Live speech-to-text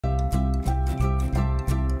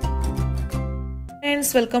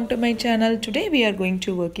Friends, welcome to my channel. Today we are going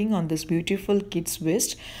to working on this beautiful kids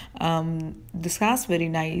vest. This has very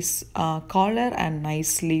nice collar and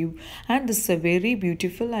nice sleeve, and this is a very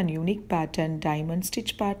beautiful and unique pattern, diamond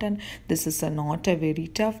stitch pattern. This is not a very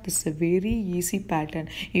tough, this is a very easy pattern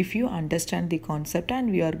if you understand the concept,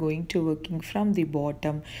 and we are going to working from the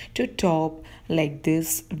bottom to top like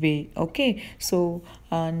this way. Okay, so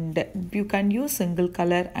and you can use single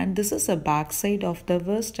color, and this is the back side of the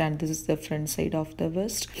vest and this is the front side of the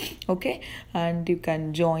vest. Okay, and you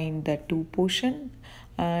can join the two portion,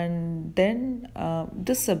 and then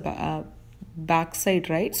this is a back side,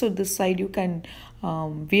 right? So this side you can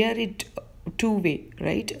wear it two way,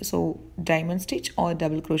 right? So diamond stitch or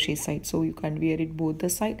double crochet side, so you can wear it both the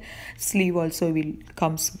side. Sleeve also will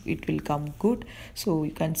comes, it will come good, so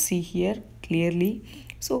you can see here clearly.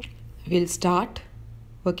 So we'll start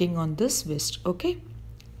working on this vest. Okay,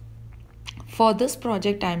 for this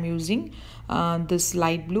project I am using this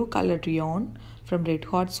light blue colored yarn from Red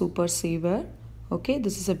Hot Super Saver. Okay,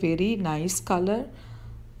 this is a very nice color,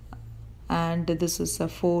 and this is a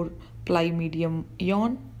 4 ply medium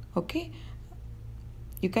yarn. Okay,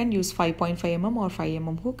 you can use 5.5 mm or 5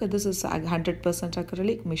 mm hook. This is 100%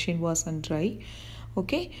 acrylic, machine wash and dry.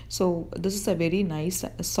 Okay, so this is a very nice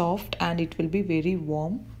soft and it will be very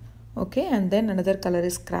warm. Okay, and then another color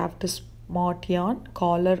is craft smart yarn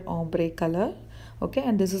collar ombre color. Okay,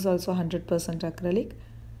 and this is also 100% acrylic,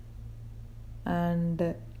 and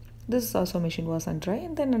this is also machine wash and dry.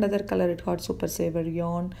 And then another color, Red Hot Super Saver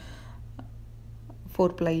yarn 4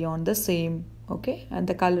 ply yarn, the same. Okay, and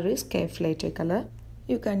the color is Cave Latte color.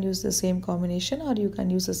 You can use the same combination, or you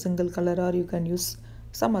can use a single color, or you can use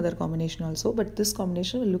some other combination also, but this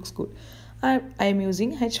combination looks good. I am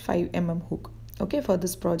using H5 mm hook, okay, for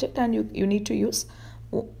this project, and you need to use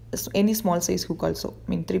any small size hook also, I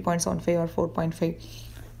mean 3.75 or 4.5.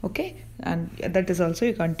 okay, and that is also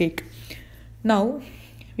you can take. Now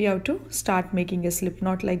we have to start making a slip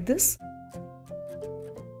knot like this.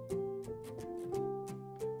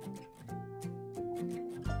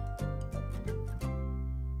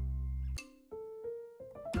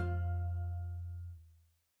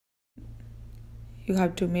 You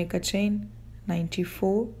have to make a chain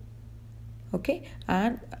 94. Okay,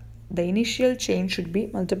 and the initial chain should be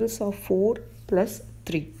multiples of 4 plus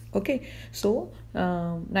 3. Okay, so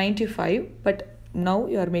 95, but now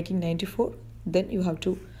you are making 94, then you have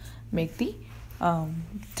to make the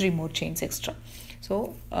 3 more chains extra.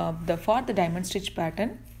 So for the diamond stitch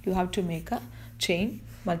pattern you have to make a chain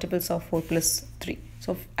multiples of 4 plus 3.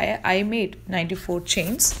 So I made 94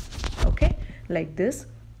 chains, okay, like this.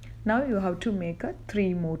 Now you have to make a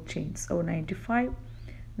 3 more chains, so 95,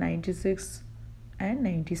 96 and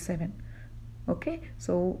 97. Okay,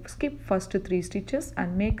 so skip first 3 stitches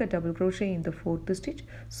and make a double crochet in the 4th stitch.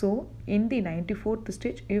 So in the 94th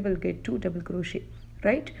stitch you will get 2 double crochet,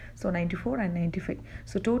 right? So 94 and 95,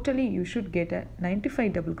 so totally you should get a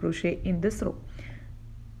 95 double crochet in this row.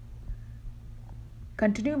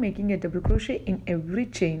 Continue making a double crochet in every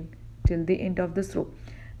chain till the end of this row.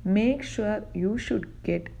 Make sure you should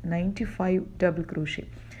get 95 double crochet.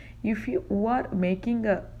 If you are making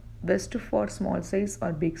a vest for small size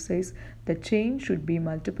or big size, the chain should be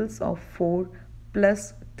multiples of 4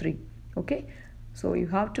 plus 3. Okay, so you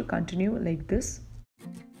have to continue like this.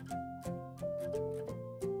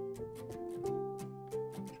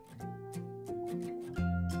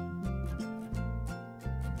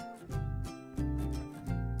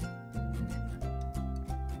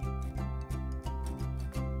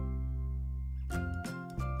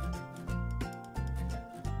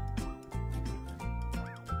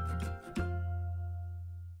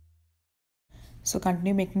 So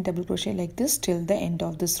continue making double crochet like this till the end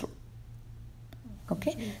of this row.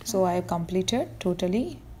 Okay, so I have completed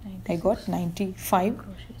totally, I got 95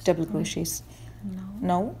 double crochets.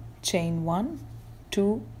 Now chain 1,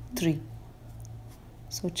 2, 3.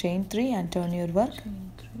 So chain 3 and turn your work.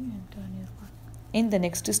 In the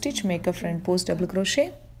next stitch make a front post double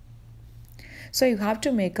crochet. So you have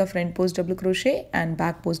to make a front post double crochet and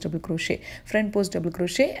back post double crochet, front post double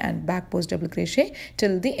crochet and back post double crochet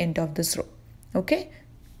till the end of this row. Okay,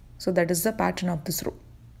 so that is the pattern of this row.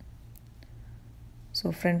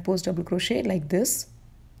 So front post double crochet like this,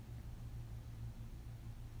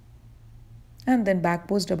 and then back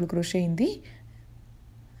post double crochet in the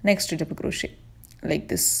next double crochet like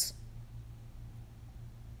this.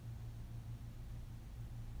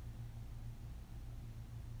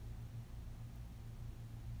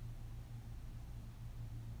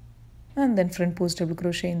 And then front post double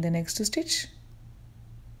crochet in the next stitch.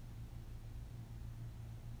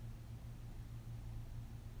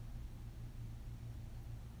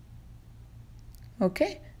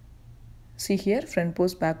 Okay, see here, front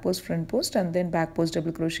post, back post, front post, and then back post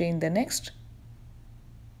double crochet in the next.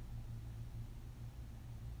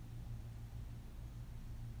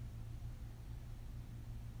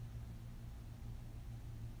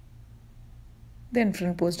 Then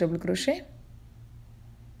front post double crochet.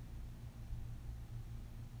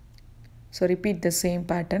 So repeat the same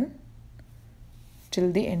pattern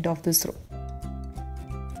till the end of this row.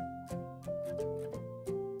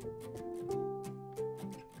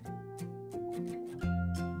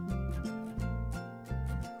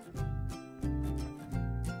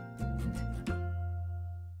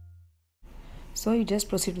 So you just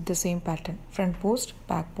proceed with the same pattern, front post,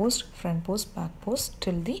 back post, front post, back post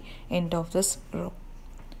till the end of this row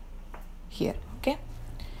here. Okay,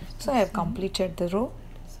 so I have completed the row.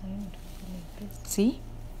 See,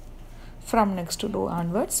 from next row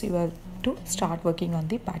onwards you have to start working on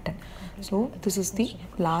the pattern. So this is the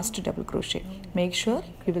last double crochet. Make sure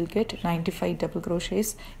you will get 95 double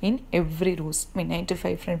crochets in every rows. I mean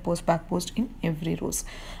 95 front post, back post in every rows.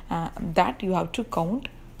 That you have to count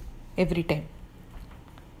every time.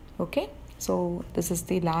 Okay, so this is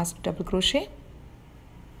the last double crochet.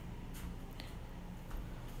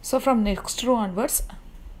 So from next row onwards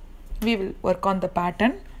we will work on the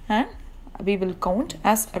pattern and we will count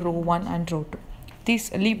as row 1 and row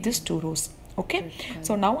 2. Leave these 2 rows. Okay,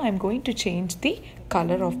 so now I am going to change the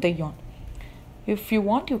color of the yarn. If you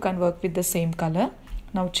want, you can work with the same color.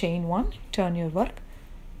 Now chain 1, turn your work.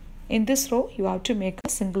 In this row you have to make a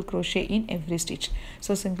single crochet in every stitch.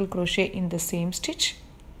 So single crochet in the same stitch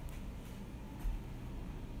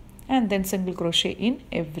and then single crochet in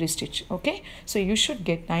every stitch. Okay, so you should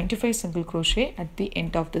get 95 single crochet at the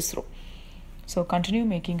end of this row. So continue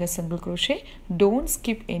making a single crochet. Don't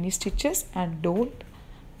skip any stitches and don't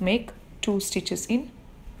make 2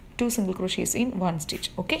 single crochets in 1 stitch.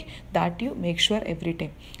 Okay, that you make sure every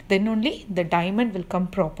time. Then only the diamond will come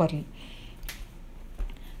properly.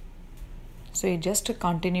 So you just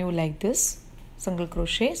continue like this, single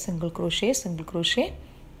crochet, single crochet, single crochet.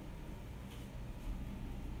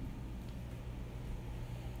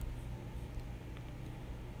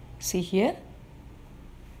 See here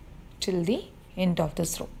till the end of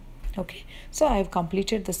this row. Okay, so I have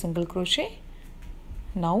completed the single crochet.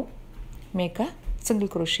 Now make a single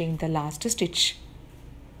crochet in the last stitch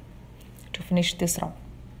to finish this round.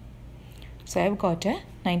 So I have got a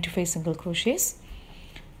 95 single crochets.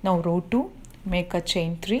 Now row 2, make a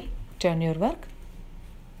chain 3, turn your work,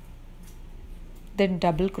 then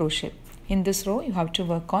double crochet. In this row you have to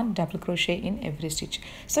work on double crochet in every stitch.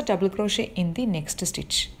 So double crochet in the next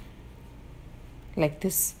stitch like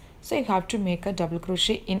this. So you have to make a double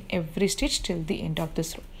crochet in every stitch till the end of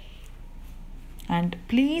this row. And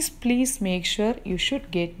please make sure you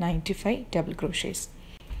should get 95 double crochets.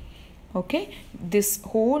 Okay, this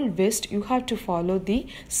whole vest you have to follow the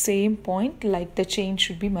same point, like the chain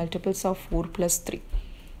should be multiples of 4 plus 3.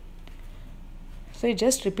 So you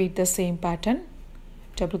just repeat the same pattern,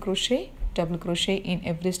 double crochet in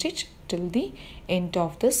every stitch till the end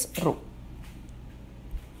of this row.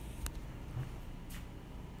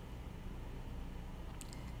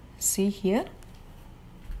 See here,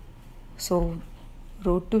 so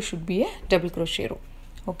row 2 should be a double crochet row.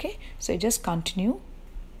 Okay, so you just continue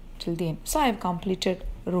till the end. So I have completed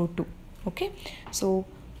row 2. Okay, so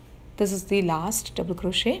this is the last double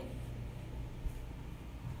crochet.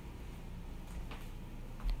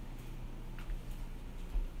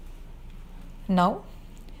 Now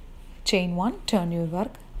chain 1, turn your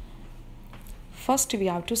work. First we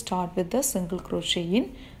have to start with the single crochet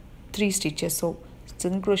in 3 stitches. So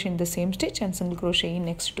single crochet in the same stitch and single crochet in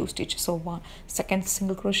next 2 stitches. So second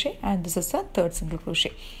single crochet and this is a third single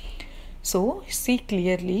crochet. So see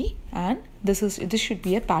clearly, and this should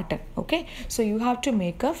be a pattern. Okay, so you have to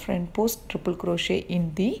make a front post triple crochet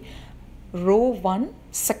in the row 1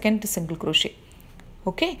 second single crochet.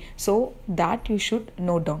 Okay, so that you should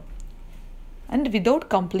note down, and without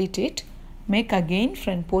complete it, make again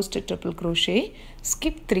front post triple crochet,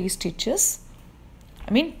 skip 3 stitches.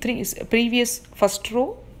 I mean previous first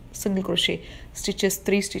row single crochet stitches,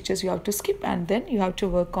 3 stitches you have to skip, and then you have to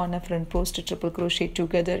work on a front post triple crochet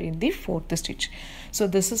together in the 4th stitch. So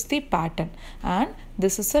this is the pattern, and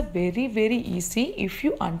this is a very easy if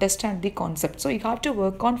you understand the concept. So you have to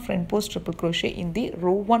work on front post triple crochet in the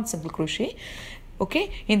row 1 single crochet,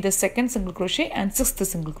 okay, in the second single crochet and 6th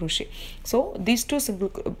single crochet. So these 2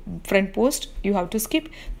 single front post you have to skip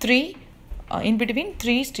 3. In between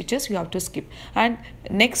 3 stitches you have to skip, and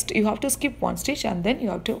next you have to skip 1 stitch, and then you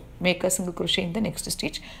have to make a single crochet in the next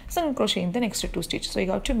stitch, single crochet in the next 2 stitches. So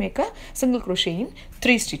you have to make a single crochet in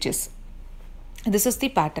 3 stitches. This is the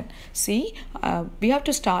pattern. See, we have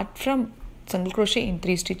to start from single crochet in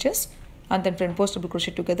 3 stitches and then front post triple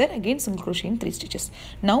crochet together, again single crochet in 3 stitches.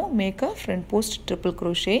 Now make a front post triple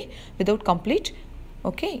crochet without complete,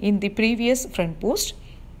 okay, in the previous front post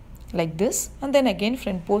like this, and then again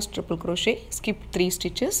front post triple crochet, skip 3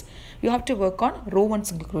 stitches. You have to work on row 1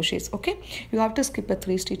 single crochets, okay. You have to skip a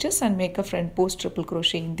 3 stitches and make a front post triple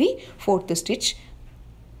crochet in the 4th stitch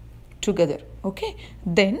together, okay.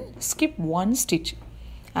 Then skip 1 stitch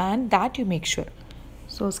and that you make sure.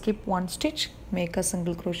 So skip 1 stitch, make a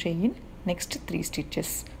single crochet in next 3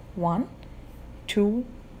 stitches, 1, 2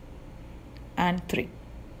 and 3,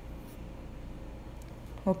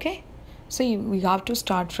 okay. So we have to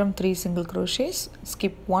start from 3 single crochets,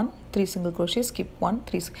 skip 1, 3 single crochets, skip 1,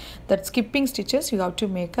 3. That skipping stitches you have to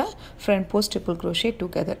make a front post triple crochet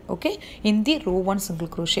together, okay, in the row 1 single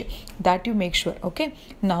crochet, that you make sure, okay.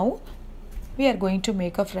 Now we are going to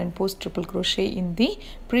make a front post triple crochet in the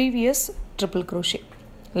previous triple crochet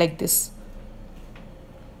like this.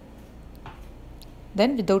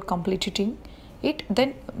 Then without completing it,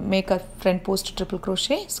 then make a front post triple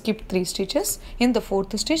crochet, skip 3 stitches, in the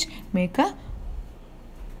 4th stitch make a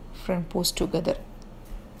front post together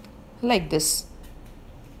like this.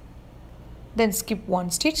 Then skip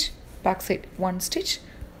 1 stitch, back side 1 stitch,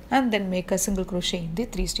 and then make a single crochet in the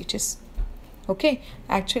 3 stitches, okay.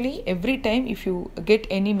 Actually every time if you get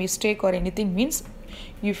any mistake or anything, means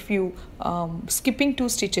if you skipping 2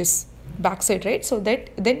 stitches back side, right, so that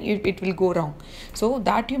then it will go wrong, so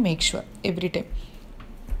that you make sure every time.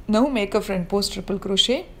 Now make a front post triple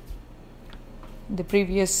crochet, the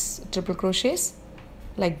previous triple crochets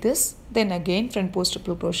like this, then again front post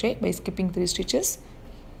triple crochet by skipping 3 stitches,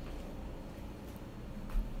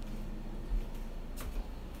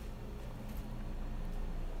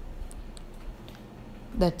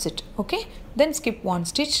 that's it, okay. Then skip 1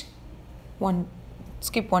 stitch,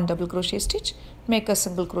 skip 1 double crochet stitch, make a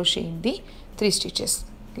single crochet in the 3 stitches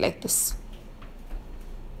like this.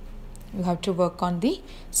 You have to work on the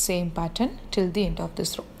same pattern till the end of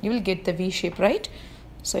this row. You will get the V shape, right?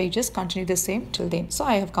 So you just continue the same till the end. So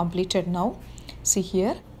I have completed now. See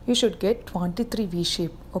here, you should get 23 V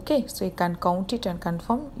shape, okay. So you can count it and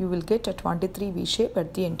confirm, you will get a 23 V shape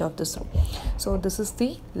at the end of this row. So this is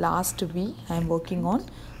the last V I am working on.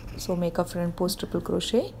 So make a front post triple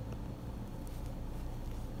crochet,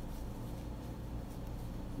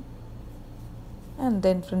 and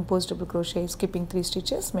then front post triple crochet, skipping 3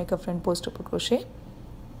 stitches, make a front post triple crochet.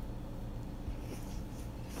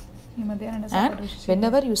 And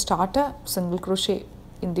whenever you start a single crochet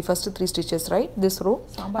in the first 3 stitches, right, this row,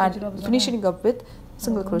 and finishing up with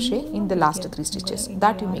single crochet in the last 3 stitches,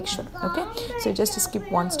 that you make sure, okay. So just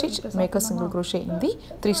skip 1 stitch, make a single crochet in the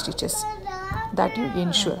 3 stitches, that you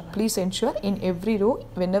ensure. Please ensure in every row,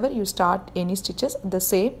 whenever you start any stitches, the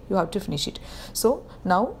same you have to finish it. So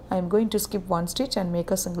now I am going to skip 1 stitch and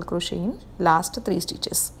make a single crochet in last 3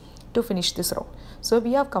 stitches to finish this row. So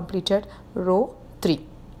we have completed row 3.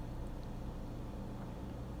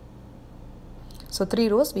 So 3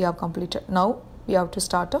 rows we have completed. Now we have to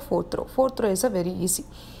start a 4th row. 4th row is a very easy.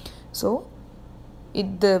 So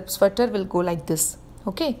the sweater will go like this,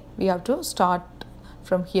 okay. We have to start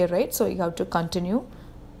from here, right, so you have to continue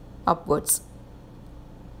upwards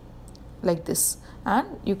like this, and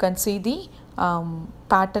you can see the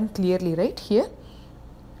pattern clearly right here.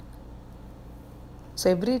 So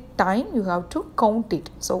every time you have to count it.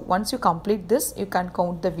 So once you complete this, you can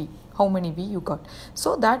count the V, how many V you got,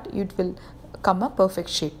 so that it will come a perfect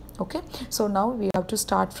shape, okay. So now we have to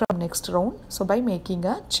start from next round. So by making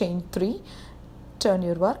a chain 3, turn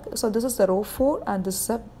your work. So this is the row 4 and this is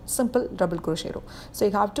a simple double crochet row. So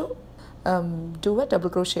you have to do a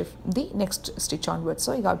double crochet the next stitch onwards.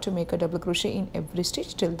 So you have to make a double crochet in every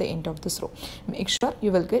stitch till the end of this row. Make sure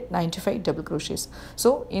you will get 95 double crochets.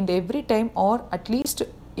 So in every time, or at least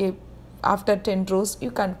after 10 rows,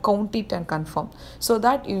 you can count it and confirm, so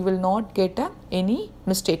that you will not get any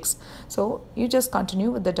mistakes. So you just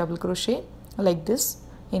continue with the double crochet like this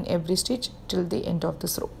in every stitch till the end of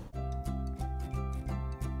this row.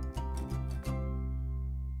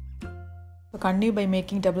 So continue by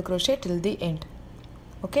making double crochet till the end,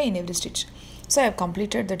 okay, in every stitch. So I have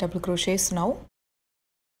completed the double crochets now.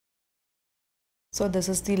 So this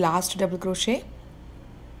is the last double crochet.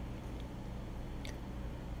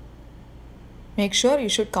 Make sure you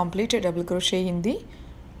should complete a double crochet in the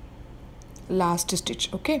last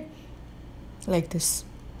stitch, okay, like this.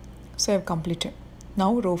 So I have completed.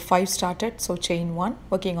 Now row 5 started, so chain 1,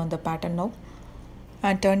 working on the pattern now,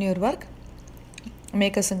 and turn your work.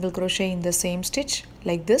 Make a single crochet in the same stitch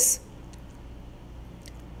like this.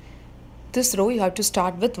 this row you have to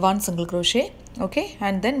start with one single crochet, okay,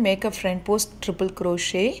 and then make a front post triple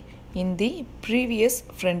crochet in the previous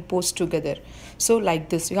front post together. So like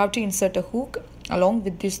this, you have to insert a hook along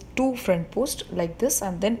with these two front posts like this,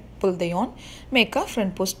 and then pull the yarn, make a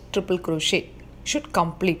front post triple crochet, should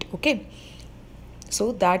complete, okay.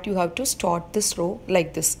 So that you have to start this row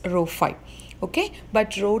like this, row 5, okay,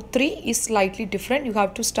 but row 3 is slightly different. You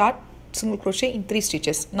have to start single crochet in 3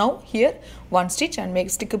 stitches. Now here 1 stitch and make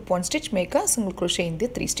stick up 1 stitch, make a single crochet in the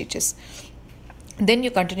 3 stitches. Then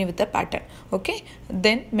you continue with the pattern, okay.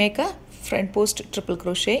 Then make a front post triple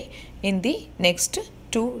crochet in the next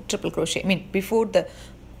 2 triple crochet, before the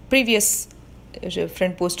previous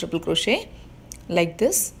front post triple crochet like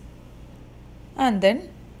this, and then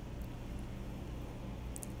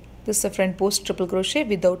this is a front post triple crochet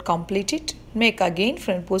without complete it. Make again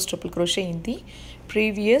front post triple crochet in the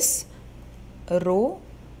previous row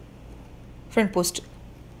front post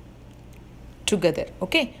together,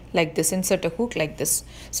 okay, like this. Insert a hook like this.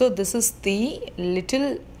 So this is the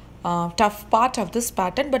little tough part of this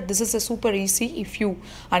pattern, but this is a super easy if you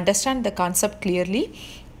understand the concept clearly,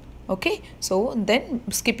 okay. So then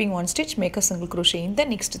skipping 1 stitch, make a single crochet in the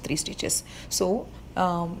next 3 stitches. So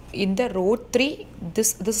in the row 3,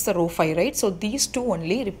 this is the row 5, right? So these two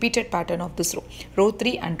only repeated pattern of this row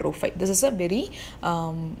 3 and row 5. This is a very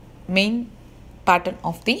main pattern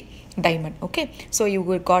of the diamond, okay. So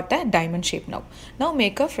you got a diamond shape now. Now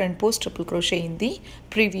make a front post triple crochet in the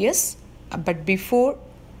previous but before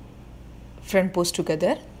front post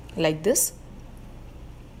together like this.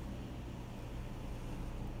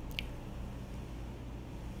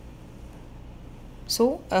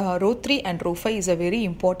 So row 3 and row 5 is a very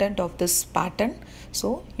important of this pattern.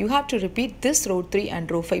 So you have to repeat this row 3 and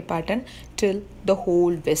row 5 pattern till the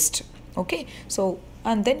whole vest, okay. So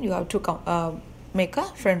and then you have to make a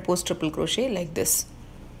front post triple crochet like this,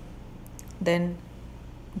 then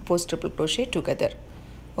post triple crochet together,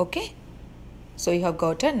 okay. So you have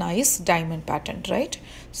got a nice diamond pattern, right?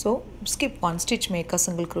 So skip 1 stitch, make a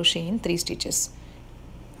single crochet in 3 stitches.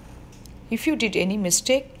 If you did any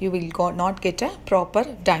mistake, you will not get a proper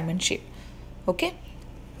diamond shape, okay.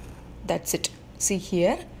 That's it. See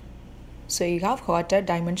here. So you have got a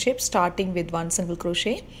diamond shape starting with 1 single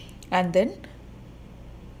crochet, and then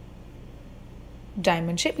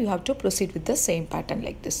diamond shape. You have to proceed with the same pattern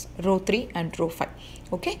like this, row 3 and row 5,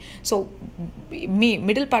 okay. So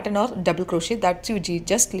middle pattern or double crochet, that you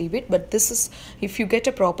just leave it, but this is, if you get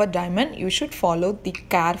a proper diamond, you should follow the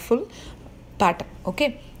careful pattern,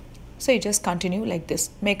 okay. So you just continue like this,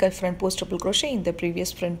 make a front post triple crochet in the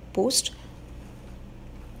previous front post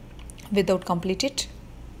without complete it,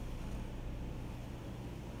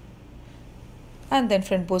 and then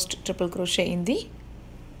front post triple crochet in the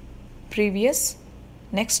previous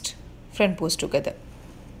next front post together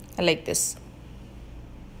like this,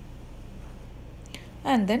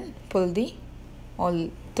 and then pull the all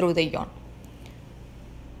through the yarn.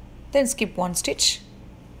 Then skip 1 stitch,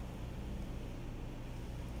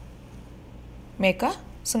 make a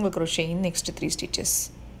single crochet in next 3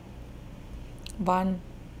 stitches, 1,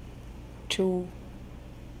 2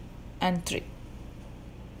 and 3.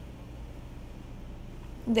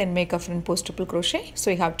 Then make a front post triple crochet. So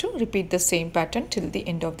you have to repeat the same pattern till the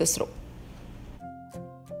end of this row.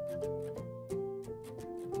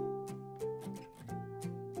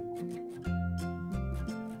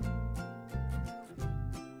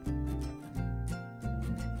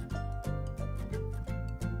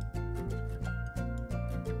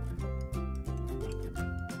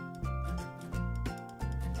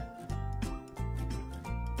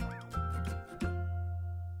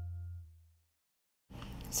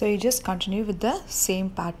 So you just continue with the same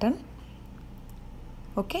pattern,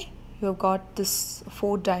 okay. You have got this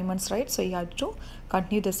 4 diamonds, right? So you have to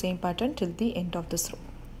continue the same pattern till the end of this row,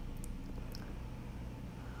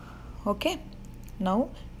 okay. Now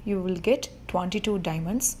you will get 22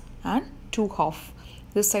 diamonds and 2 half,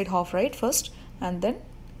 this side half, right, first, and then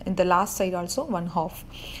in the last side also 1 half.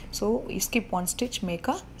 So you skip 1 stitch, make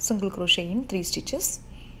a single crochet in 3 stitches,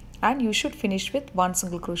 and you should finish with 1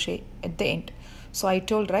 single crochet at the end. So I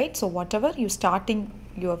told, right, so whatever you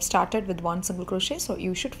have started with 1 single crochet, so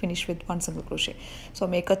you should finish with 1 single crochet. So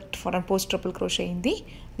make a front post triple crochet in the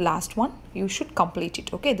last one, you should complete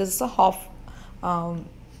it, okay. This is a half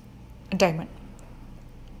diamond.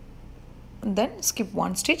 And then skip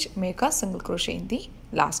 1 stitch, make a single crochet in the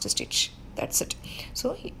last stitch. That's it.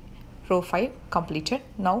 So row 5 completed.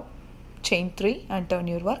 Now chain 3 and turn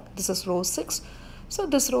your work. This is row 6. So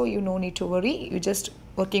this row you no need to worry, you just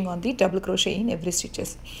working on the double crochet in every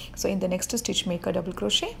stitches. So in the next stitch make a double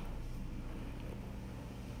crochet,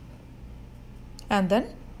 and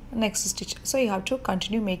then next stitch. So you have to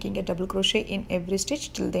continue making a double crochet in every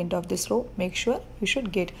stitch till the end of this row. Make sure you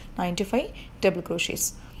should get 95 double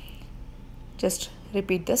crochets. Just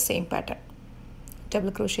repeat the same pattern,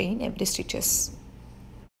 double crochet in every stitches.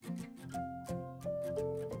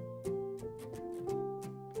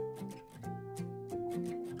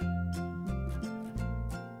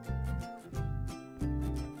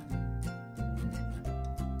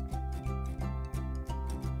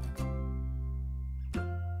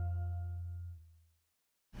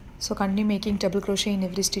 So continue making double crochet in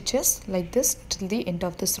every stitches like this till the end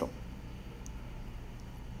of this row.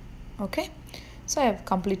 Okay, so I have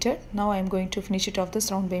completed. Now I am going to finish it off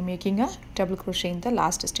this round by making a double crochet in the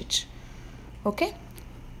last stitch. Okay,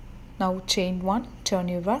 now chain 1, turn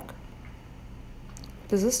your work.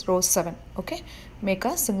 This is row 7. Okay, make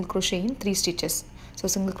a single crochet in 3 stitches. So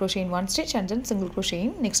single crochet in 1 stitch and then single crochet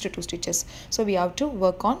in next 2 stitches. So we have to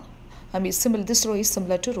work on, this row is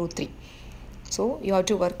similar to row 3. So you have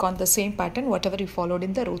to work on the same pattern whatever you followed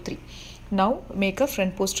in the row 3. Now make a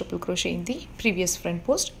front post triple crochet in the previous front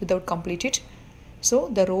post without complete it. So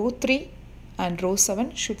the row 3 and row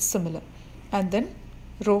 7 should similar, and then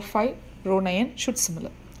row 5, row 9 should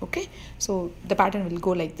similar. Okay, so the pattern will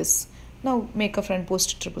go like this. Now make a front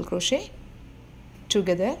post triple crochet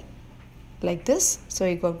together like this. So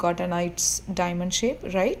you got a nice diamond shape,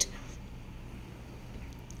 right?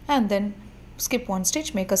 And then skip 1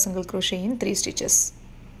 stitch, make a single crochet in 3 stitches.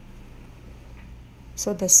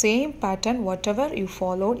 So the same pattern whatever you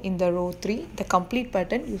followed in the row 3, the complete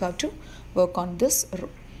pattern you have to work on this row.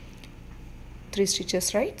 3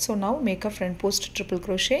 stitches, right? So now make a front post triple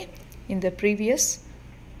crochet in the previous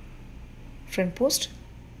front post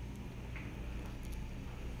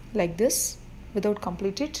like this without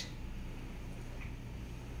complete it,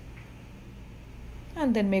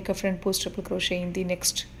 and then make a front post triple crochet in the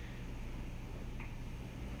next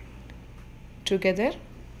together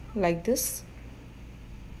like this.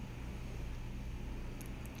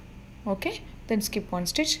 Okay, then skip 1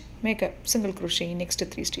 stitch, make a single crochet in next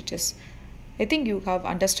 3 stitches. I think you have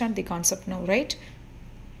understand the concept now, right?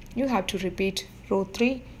 You have to repeat row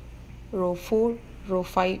 3, row 4, row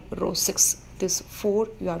 5, row 6. This 4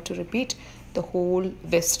 you have to repeat the whole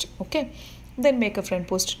vest. Okay, then make a front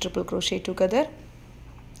post triple crochet together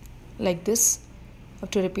like this. You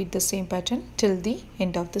have to repeat the same pattern till the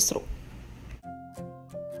end of this row.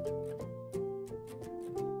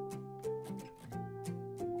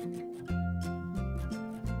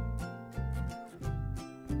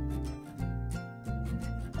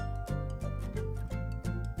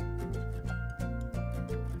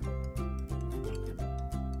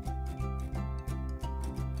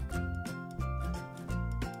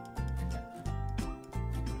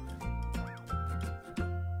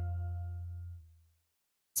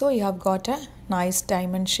 So you have got a nice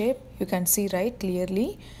diamond shape, you can see right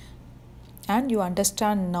clearly, and you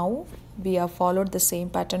understand now we have followed the same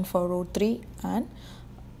pattern for row 3 and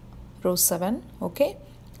row 7. Okay,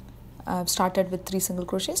 I've started with 3 single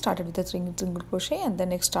crochet, started with a single crochet, and then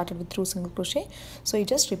next started with 2 single crochet. So you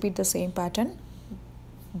just repeat the same pattern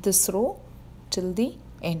this row till the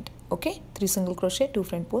end. Okay, 3 single crochet, 2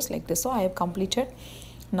 front posts like this. So I have completed.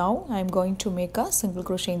 Now I am going to make a single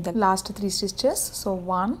crochet in the last 3 stitches. So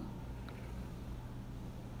 1,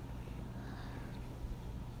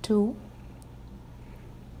 2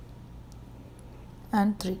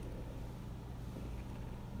 and 3.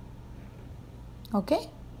 Okay,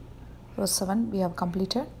 row 7 we have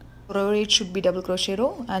completed. Row 8 should be double crochet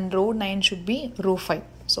row, and row 9 should be row 5.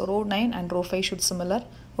 So row 9 and row 5 should similar.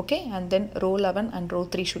 Okay, and then row 11 and row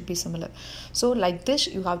 3 should be similar. So like this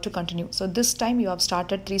you have to continue. So this time you have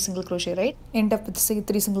started 3 single crochet, right? End up with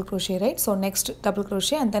 3 single crochet, right? So next double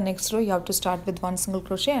crochet, and then next row you have to start with 1 single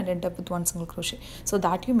crochet and end up with 1 single crochet. So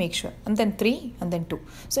that you make sure, and then 3 and then 2.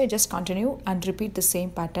 So you just continue and repeat the same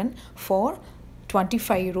pattern for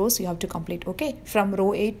 25 rows you have to complete. Okay, from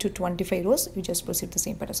row 8 to 25 rows you just proceed the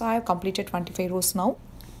same pattern. So I have completed 25 rows now.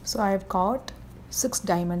 So I have got 6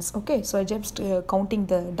 diamonds. Okay, so I just counting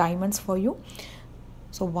the diamonds for you.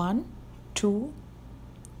 So 1, 2,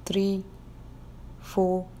 3,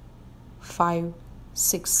 4, 5,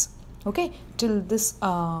 6. Okay, till this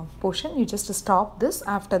portion you just stop this.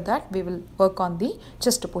 After that we will work on the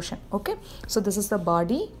chest portion. Okay, so this is the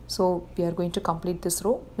body. So we are going to complete this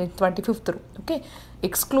row, the 25th row. Okay,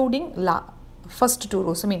 excluding first 2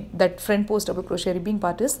 rows. I mean that front post double crochet ribbing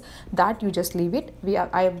part is that you just leave it.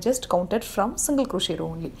 I have just counted from single crochet row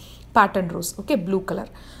only, pattern rows. Okay, blue color.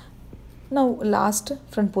 Now last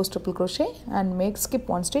front post triple crochet and skip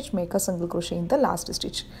 1 stitch, make a single crochet in the last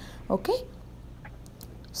stitch. Okay,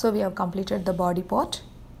 so we have completed the body part.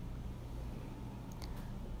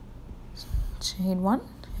 chain 1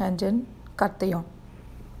 and then cut the yarn,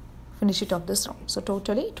 finish it off this row. So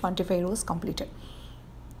totally 25 rows completed.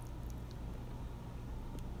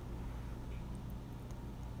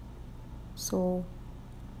 So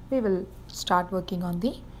we will start working on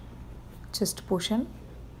the chest portion,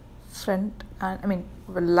 front and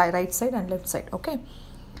right side and left side. Okay,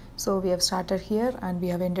 so we have started here and we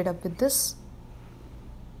have ended up with this.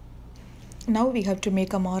 Now we have to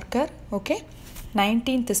make a marker. Okay,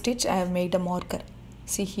 19th stitch I have made a marker.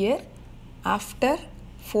 See here, after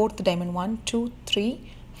 4th diamond, 1 2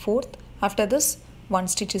 3 4th, after this one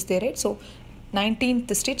stitch is there, right? So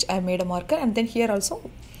 19th stitch I have made a marker, and then here also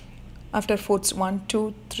after 4th, 1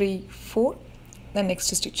 2 3 4, the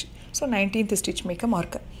next stitch. So 19th stitch make a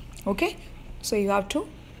marker. Okay, so you have to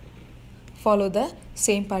follow the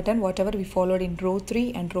same pattern whatever we followed in row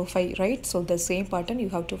 3 and row 5, right? So the same pattern you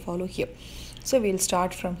have to follow here. So we'll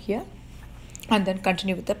start from here and then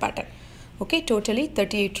continue with the pattern. Okay, totally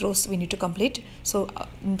 38 rows we need to complete. So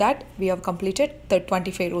in that we have completed the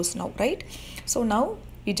 25 rows now, right? So now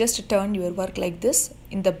you just turn your work like this.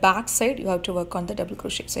 In the back side you have to work on the double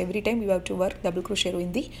crochet. So every time you have to work double crochet row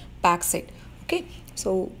in the back side. Okay,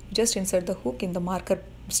 so just insert the hook in the marker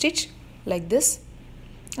stitch like this,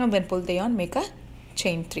 and then pull the yarn, make a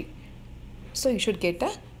chain 3. So you should get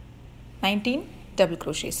a 19 double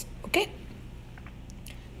crochets. Okay,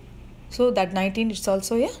 so that 19 is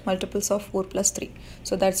also a multiples of 4 plus 3.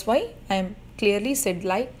 So that's why I am clearly said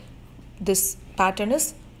like this pattern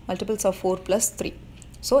is multiples of 4 plus 3.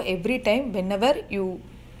 So every time whenever you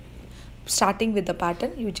starting with the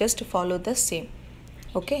pattern, you just follow the same.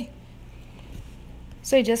 Okay,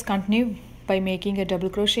 so you just continue by making a double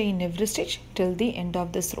crochet in every stitch till the end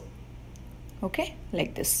of this row. Okay,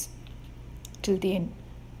 like this till the end.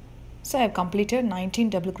 So I have completed 19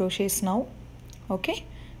 double crochets now. Okay,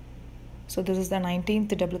 so this is the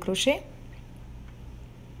 19th double crochet,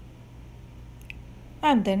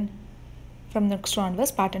 and then from next row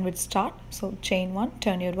onwards pattern will start. So chain 1,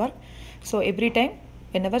 turn your work. So every time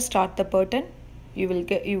whenever start the pattern, you will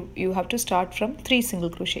get you have to start from 3 single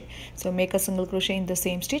crochet. So make a single crochet in the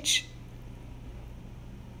same stitch.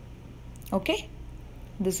 Okay,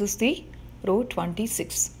 this is the row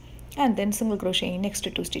 26, and then single crochet in next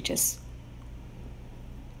 2 stitches,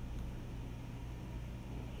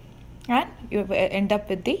 and you end up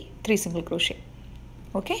with the 3 single crochet.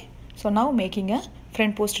 Okay, so now making a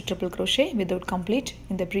front post triple crochet without complete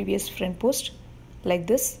in the previous front post like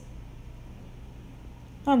this,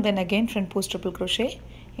 and then again front post triple crochet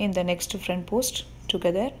in the next front post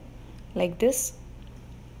together like this.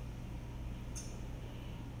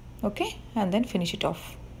 Okay, and then finish it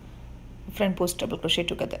off, front post double crochet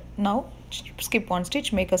together. Now skip 1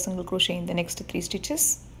 stitch, make a single crochet in the next 3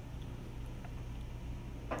 stitches,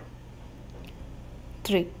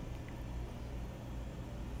 3.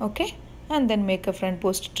 Okay, and then make a front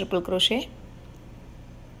post triple crochet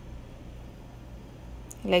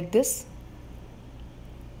like this,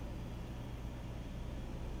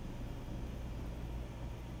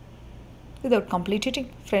 without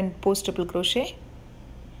completing front post triple crochet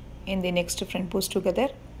in the next front post together,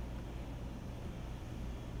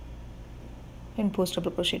 and post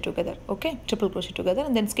double crochet together. Okay, triple crochet together,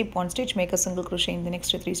 and then skip 1 stitch, make a single crochet in the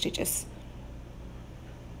next 3 stitches.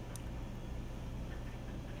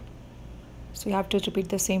 So you have to repeat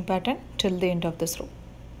the same pattern till the end of this row.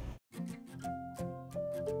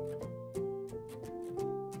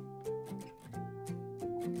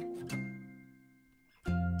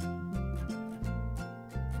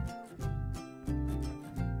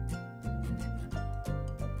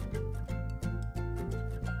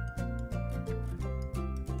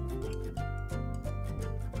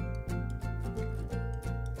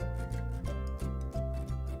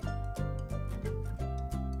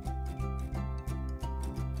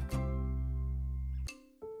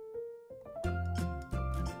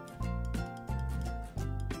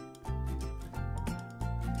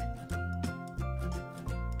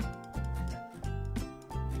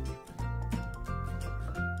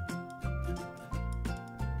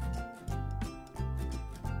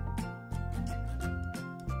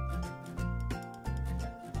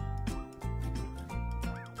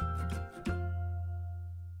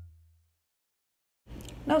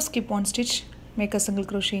 Now skip 1 stitch, make a single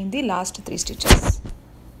crochet in the last 3 stitches.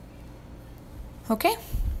 Okay,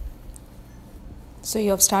 so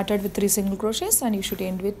you have started with 3 single crochets and you should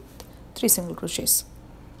end with 3 single crochets.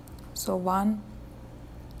 So 1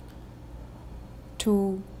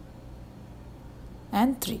 2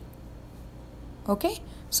 and 3. Okay,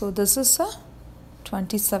 so this is a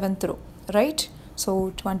 27th row, right?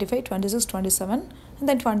 So 25, 26, 27 and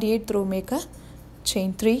then 28th row, make a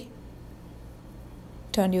chain 3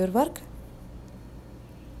 turn your work,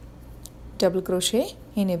 double crochet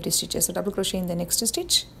in every stitch. So double crochet in the next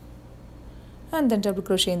stitch and then double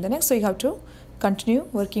crochet in the next. So you have to continue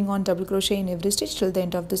working on double crochet in every stitch till the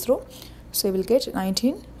end of this row. So you will get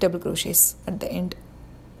 19 double crochets at the end.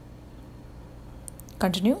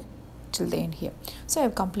 Continue till the end here. So I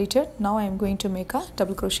have completed. Now I am going to make a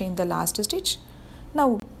double crochet in the last stitch.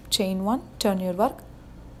 Now chain 1, turn your work,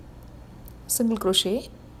 single crochet,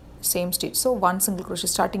 same stitch. So one single crochet,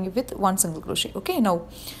 starting with one single crochet. Okay, now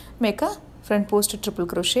make a front post triple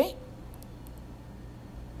crochet,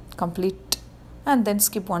 complete, and then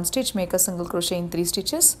skip one stitch, make a single crochet in 3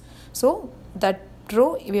 stitches. So that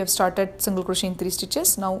row we have started single crochet in 3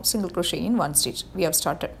 stitches. Now single crochet in 1 stitch we have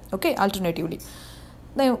started. Okay, alternatively.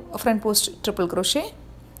 Now front post triple crochet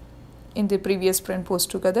in the previous front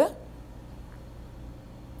post together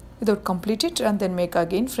without complete it, and then make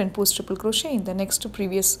again front post triple crochet in the next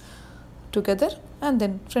previous together, and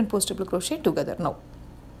then front post triple crochet together. Now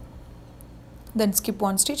then skip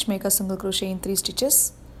one stitch, make a single crochet in 3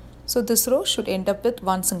 stitches. So this row should end up with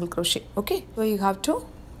one single crochet. Okay, so you have to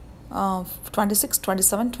 26,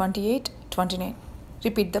 27, 28, 29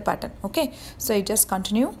 repeat the pattern. Okay, so you just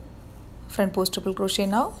continue front post triple crochet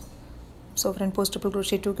now. So front post triple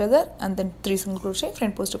crochet together and then 3 single crochet,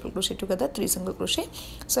 front post triple crochet together, 3 single crochet.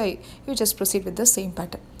 So you just proceed with the same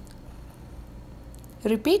pattern.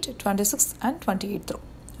 Repeat 26th and 28th row.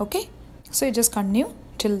 Okay, so you just continue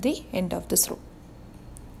till the end of this row.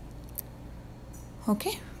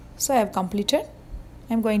 Okay, so I have completed.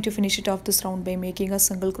 I am going to finish it off this round by making a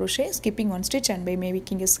single crochet, skipping one stitch, and by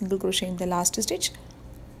making a single crochet in the last stitch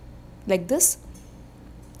like this.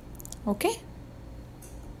 Okay,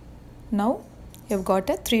 now you have got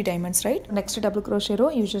a 3 diamonds, right? Next double crochet row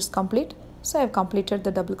you just complete. So I have completed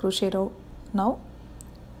the double crochet row now.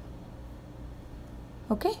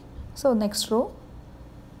 Okay, so next row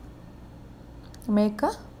make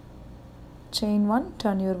a chain 1,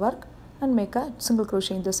 turn your work, and make a single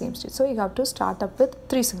crochet in the same stitch. So you have to start up with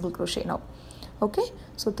 3 single crochet now. Okay,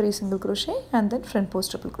 so 3 single crochet and then front post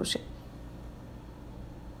triple crochet.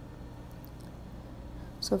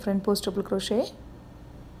 So front post triple crochet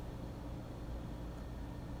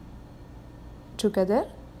together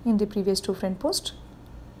in the previous 2 front post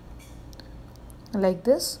like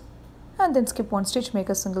this, and then skip one stitch, make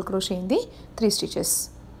a single crochet in the 3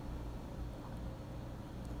 stitches.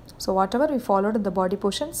 So whatever we followed in the body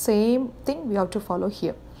portion, same thing we have to follow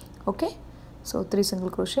here. Okay, so 3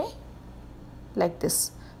 single crochet like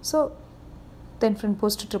this. So then front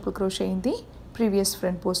post triple crochet in the previous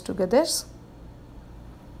front post together.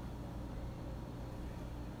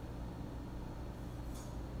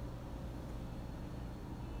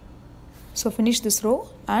 So finish this row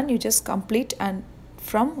and you just complete, and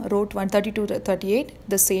from row 132 to 38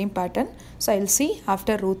 the same pattern. So I will see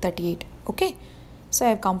after row 38. Okay, so I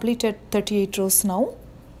have completed 38 rows now.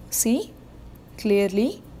 See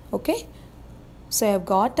clearly. Okay, so I have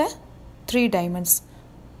got 3 diamonds.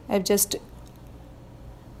 I have just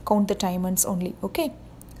count the diamonds only. Okay,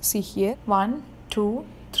 see here 1, 2,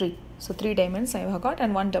 3. So 3 diamonds I have got,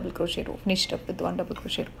 and 1 double crochet row. Finished up with 1 double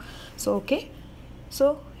crochet row. So okay,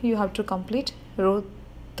 so you have to complete row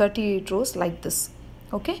 38 rows like this.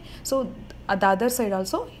 Okay, so at the other side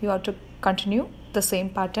also you have to continue the same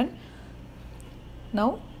pattern.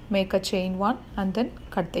 Now make a chain 1 and then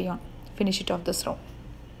cut the yarn. Finish it off this row.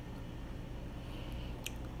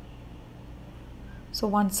 So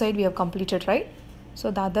one side we have completed, right? So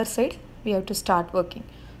the other side we have to start working.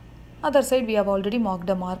 Other side we have already marked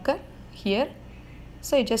a marker here.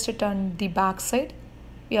 So you just turn the back side.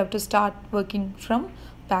 We have to start working from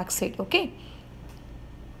back side. Okay,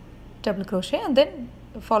 double crochet and then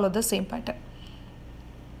follow the same pattern.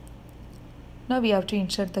 Now we have to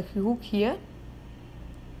insert the hook here,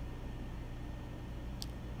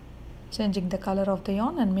 changing the color of the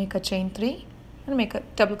yarn, and make a chain 3 and make a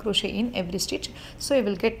double crochet in every stitch. So you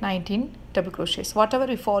will get 19 double crochets. Whatever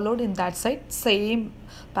we followed in that side, same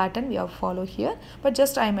pattern we have followed here, but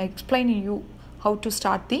just I am explaining you how to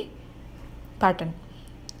start the pattern.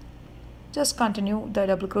 Just continue the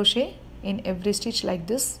double crochet in every stitch like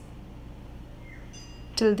this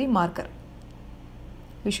till the marker.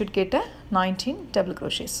 We should get a 19 double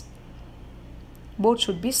crochets. Both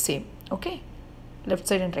should be same. Okay, left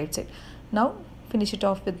side and right side. Now finish it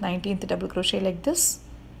off with 19th double crochet like this,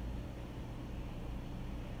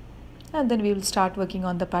 and then we will start working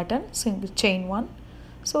on the pattern. Single chain 1.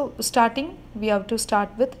 So starting we have to start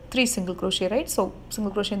with 3 single crochet, right? So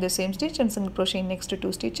single crochet in the same stitch and single crochet in next to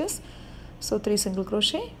 2 stitches. So 3 single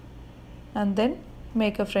crochet and then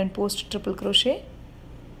make a front post triple crochet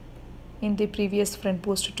in the previous front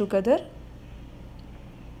post together,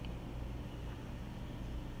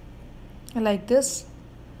 like this,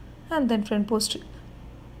 and then front post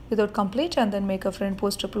without complete, and then make a front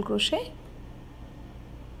post triple crochet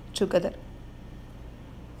together.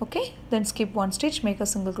 Okay, then skip one stitch, make a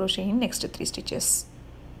single crochet in next 3 stitches.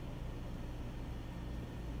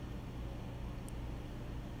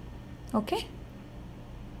 Okay,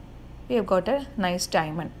 we have got a nice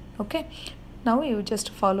diamond. Okay, now you just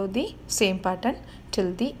follow the same pattern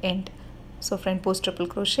till the end. So front post triple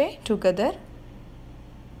crochet together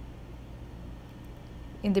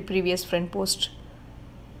in the previous front post,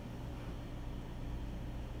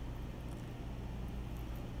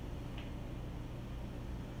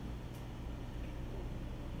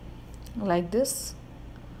 like this,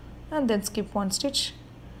 and then skip one stitch,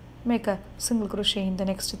 make a single crochet in the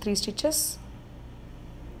next 3 stitches.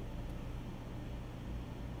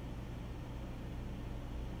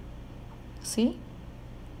 See,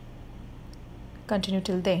 continue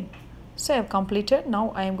till the end. So I have completed.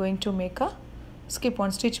 Now I am going to make a skip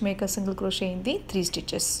one stitch, make a single crochet in the 3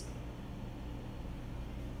 stitches.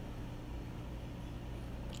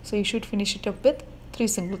 So you should finish it up with 3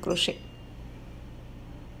 single crochet,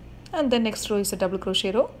 and the next row is a double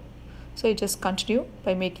crochet row. So you just continue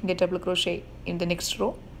by making a double crochet in the next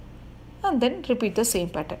row, and then repeat the same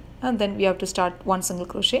pattern, and then we have to start 1 single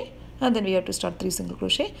crochet, and then we have to start 3 single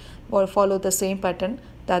crochet, or follow the same pattern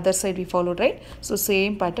the other side we followed, right? So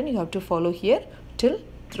same pattern you have to follow here till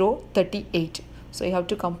row 38. So you have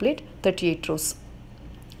to complete 38 rows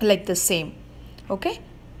like the same. Okay,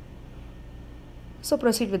 so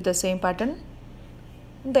proceed with the same pattern,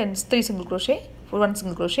 then 3 single crochet for 1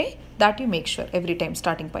 single crochet, that you make sure every time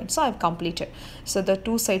starting point. So I have completed. So the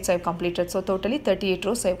 2 sides I have completed. So totally 38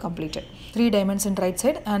 rows I have completed. 3 diamonds in right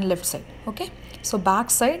side and left side. Okay, so back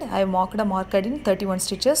side I have marked a marker in 31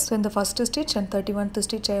 stitches. So in the first stitch and 31st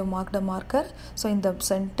stitch I have marked a marker. So in the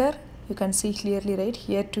center you can see clearly, right,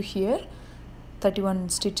 here to here 31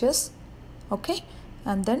 stitches. Okay,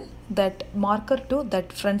 and then that marker to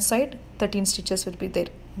that front side 13 stitches will be there,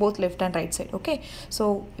 both left and right side. Okay,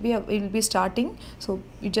 so we will be starting. So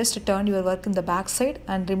you just turn your work in the back side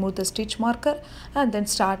and remove the stitch marker, and then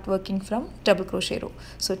start working from double crochet row.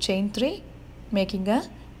 So chain 3, making a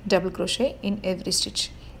double crochet in every stitch.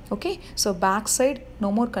 Okay, so back side,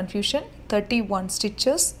 no more confusion, 31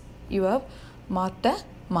 stitches you have marked a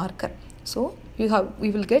marker. So we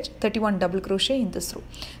will get 31 double crochet in this row.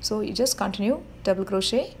 So you just continue double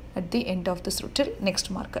crochet at the end of this row till next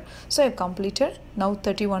marker. So I have completed now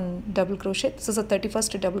 31 double crochet. This is the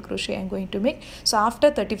 31st double crochet I am going to make. So after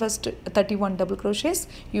 31 double crochets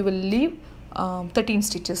you will leave 13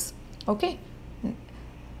 stitches. Okay,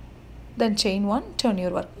 then chain 1, turn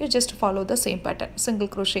your work. You just follow the same pattern, single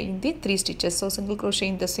crochet in the 3 stitches. So single crochet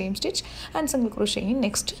in the same stitch and single crochet in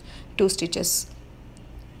next 2 stitches.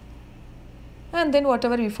 And then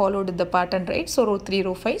whatever we followed in the pattern, right? So row 3,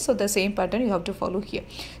 row 5, so the same pattern you have to follow here.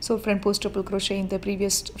 So front post triple crochet in the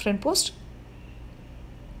previous front post,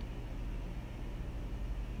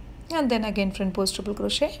 and then again front post triple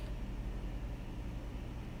crochet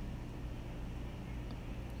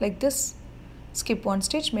like this, skip one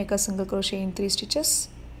stitch, make a single crochet in 3 stitches.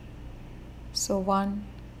 So 1,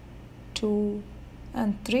 2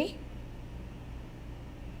 and 3.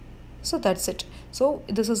 So that's it. So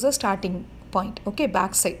this is the starting point. Okay,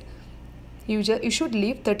 back side you should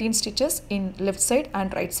leave 13 stitches in left side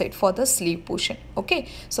and right side for the sleeve portion. Okay,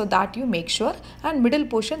 so that you make sure, and middle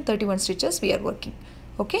portion 31 stitches we are working.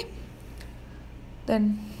 Okay,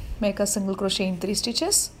 then make a single crochet in 3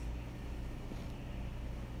 stitches.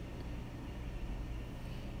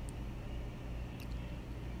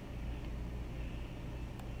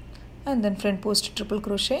 And then front post triple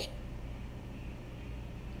crochet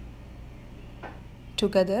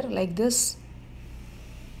together like this,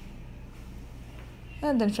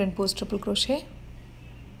 and then front post triple crochet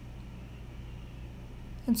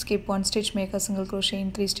and skip one stitch, make a single crochet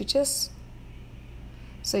in 3 stitches.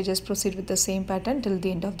 So you just proceed with the same pattern till the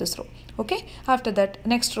end of this row. Okay, after that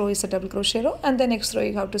next row is a double crochet row, and the next row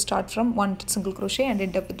you have to start from 1 single crochet and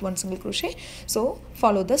end up with 1 single crochet. So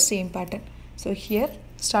follow the same pattern. So here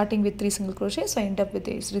starting with 3 single crochet, so I end up with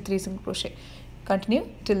 3 single crochet. Continue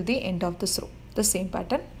till the end of this row, the same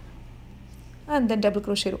pattern, and then double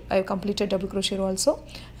crochet row. I have completed double crochet row also,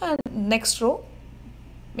 and next row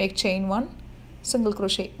make chain 1, single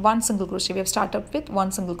crochet, 1 single crochet. We have started with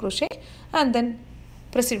 1 single crochet, and then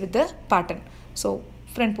proceed with the pattern. So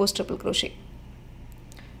front post triple crochet,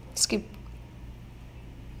 skip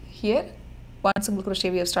here 1 single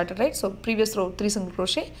crochet we have started, right? So previous row 3 single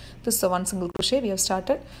crochet, this is a 1 single crochet we have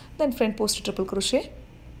started, then front post triple crochet,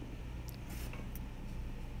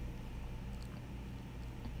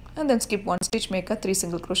 and then skip 1 stitch, make a 3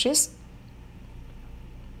 single crochets,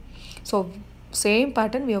 So same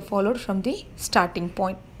pattern we have followed from the starting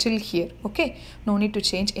point till here. Okay, no need to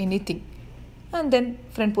change anything. And then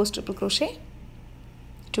front post triple crochet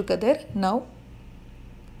together. Now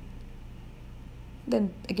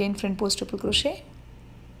then again front post triple crochet,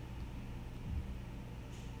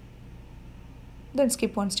 then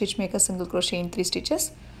skip one stitch, make a single crochet in 3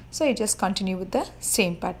 stitches. So you just continue with the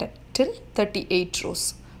same pattern till 38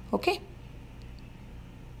 rows. Okay,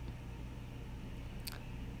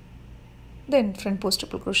 then front post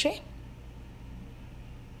triple crochet,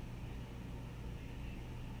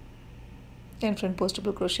 then front post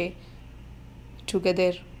triple crochet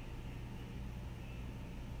together,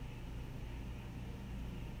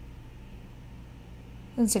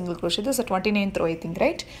 and single crochet. This is a 29th row, I think,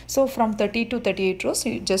 right? So from 30 to 38 rows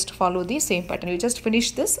you just follow the same pattern. You just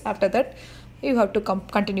finish this. After that you have to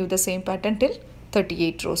continue the same pattern till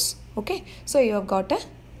 38 rows. Okay, so you have got a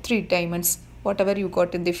 3 diamonds, whatever you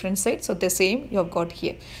got in the front side, so the same you have got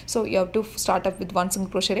here. So you have to start up with 1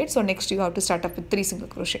 single crochet, right? So next you have to start up with 3 single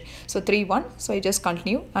crochet. So 3 1. So you just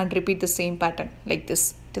continue and repeat the same pattern like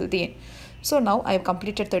this till the end. So now I have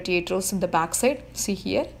completed 38 rows in the back side. See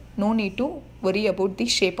here, no need to worry about the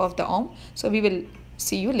shape of the arm. So we will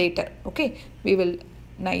see you later. Okay, we will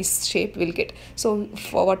nice shape we'll get. So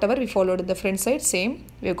for whatever we followed in the front side, same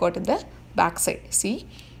we have got in the back side. See,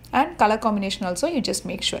 and color combination also you just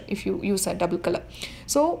make sure if you use a double color.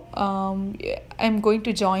 So I'm going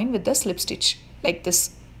to join with the slip stitch like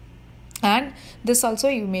this, and this also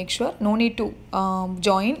you make sure no need to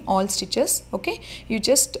join all stitches. Okay, you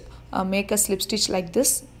just make a slip stitch like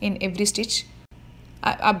this in every stitch,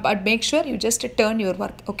 but make sure you just turn your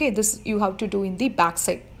work. Okay, this you have to do in the back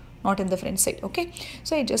side, not in the front side. Okay,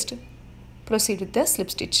 so you just proceed with the slip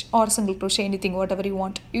stitch or single crochet, anything whatever you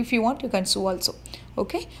want. If you want you can sew also.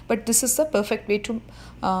 Okay, but this is the perfect way to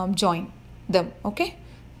join them. Okay,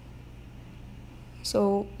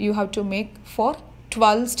 so you have to make for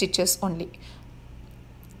 12 stitches only.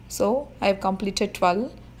 So I have completed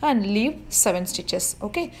 12 and leave 7 stitches.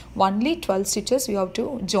 Okay, only 12 stitches you have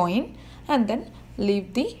to join and then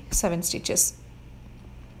leave the 7 stitches.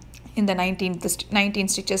 In the 19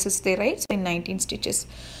 stitches is there, right? So in 19 stitches.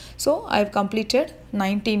 So I have completed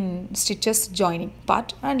 19 stitches joining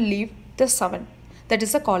part and leave the 7. That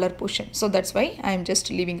is the collar portion. So that's why I am just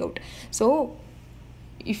leaving out. So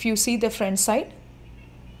if you see the front side,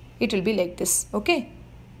 it will be like this. Okay.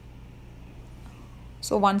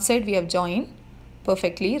 So one side we have joined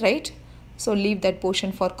perfectly, right? So leave that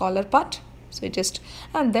portion for collar part. So just,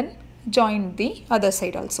 and then join the other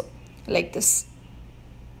side also like this.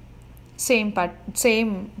 Same part,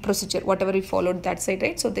 same procedure, whatever we followed that side,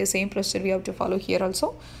 right? So the same procedure we have to follow here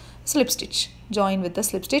also. Slip stitch, join with the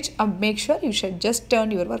slip stitch, and make sure you should just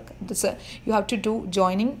turn your work. This you have to do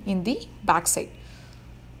joining in the back side,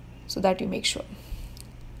 so that you make sure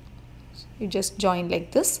you just join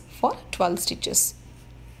like this for 12 stitches.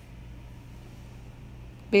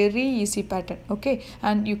 Very easy pattern. Okay,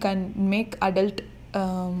 and you can make adult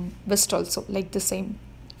vest also like the same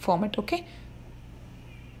format. Okay,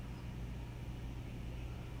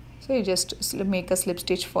 so you just make a slip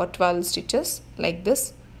stitch for 12 stitches like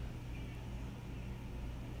this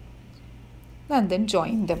and then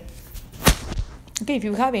join them. Okay, if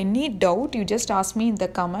you have any doubt you just ask me in the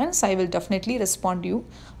comments. I will definitely respond to you.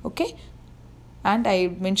 Okay, and I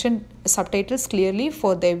mentioned subtitles clearly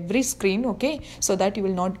for the every screen. Okay, so that you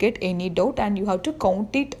will not get any doubt, and you have to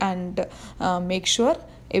count it and make sure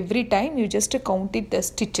every time you just count it the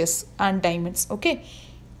stitches and diamonds. Okay,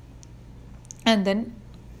 and then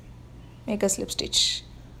make a slip stitch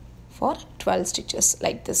for 12 stitches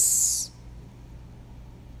like this.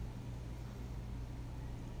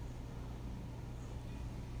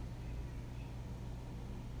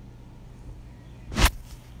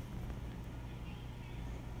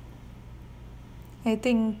 I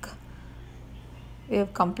think we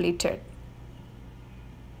have completed,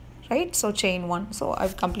 right? So chain 1. So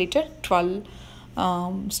I've completed 12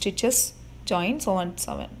 stitches joined. So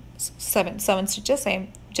 7 stitches I am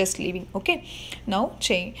just leaving. Okay, now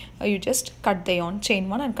chain you just cut the yarn, chain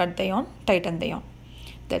 1 and cut the yarn, tighten the yarn.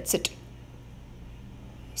 That's it.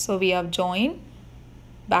 So we have joined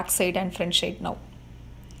back side and front side now.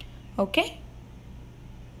 Okay,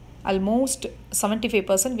 almost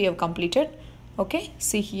 75% we have completed. Okay,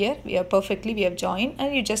 see here we are perfectly we have joined,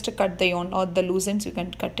 and you just cut the yarn or the loose ends you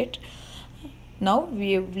can cut it. Now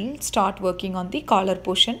we will start working on the collar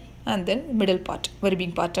portion and then middle part,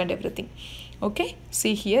 ribbing part and everything. Okay,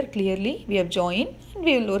 see here clearly we have joined and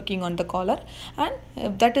we are working on the collar,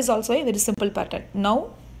 and that is also a very simple pattern.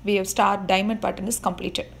 Now we have diamond pattern is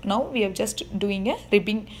completed. Now we are just doing a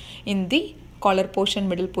ribbing in the collar portion,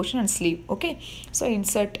 middle portion and sleeve. Okay, so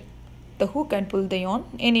insert the hook and pull the yarn,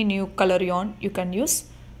 any new color yarn you can use.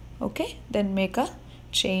 Okay, then make a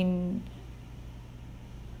chain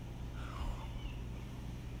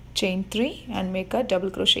 3 and make a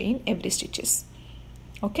double crochet in every stitches.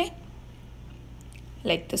 Okay,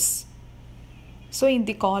 like this. So in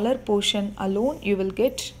the collar portion alone you will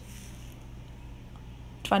get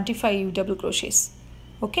 25 double crochets.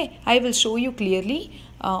 Okay, I will show you clearly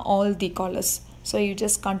all the collars. So you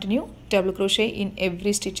just continue double crochet in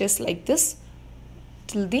every stitches like this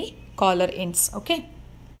till the collar ends. Okay.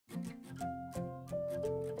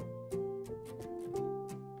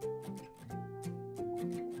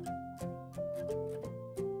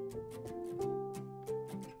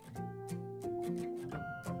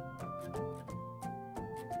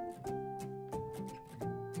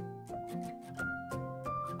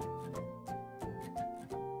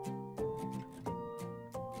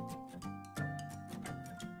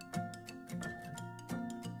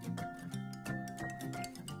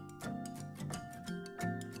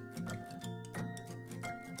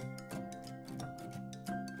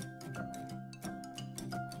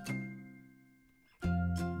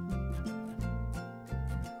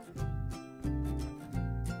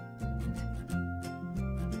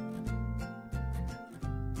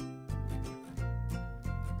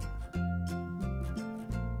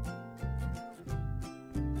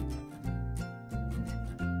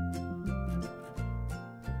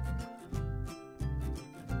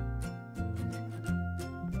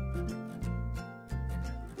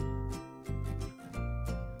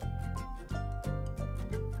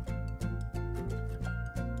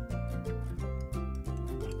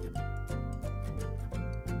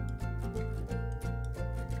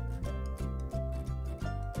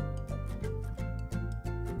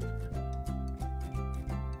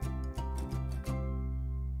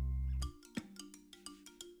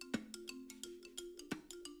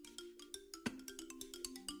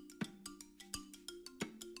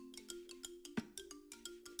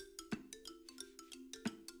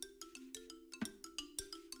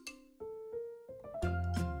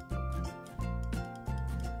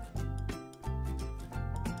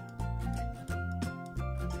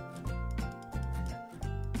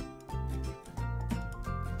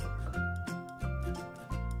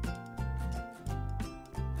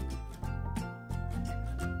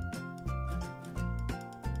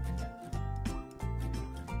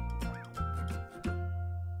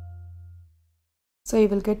 So you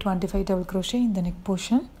will get 25 double crochet in the neck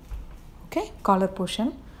portion, okay, collar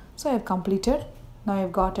portion. So I have completed. Now I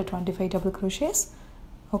have got a 25 double crochets.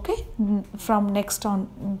 Okay, from next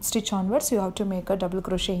on stitch onwards you have to make a double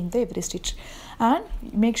crochet in the every stitch, and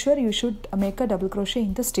make sure you should make a double crochet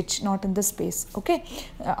in the stitch, not in the space. Okay,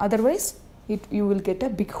 otherwise you will get a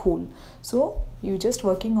big hole. So you just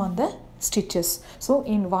working on the stitches. So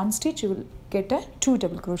in one stitch you will get a 2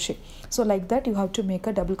 double crochet. So like that you have to make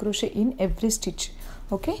a double crochet in every stitch.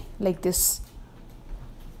 Okay, like this.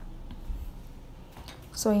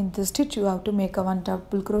 So in this stitch you have to make a 1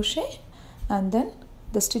 double crochet, and then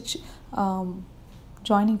the stitch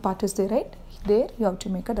joining part is there, right? There you have to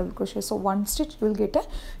make a double crochet. So one stitch you will get a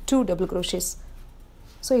 2 double crochets.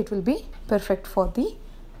 So it will be perfect for the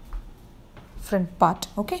front part.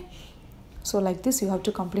 Okay, so like this you have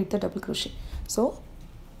to complete the double crochet. So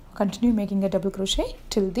continue making a double crochet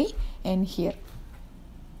till the end here.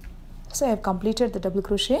 So I have completed the double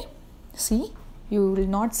crochet. See, you will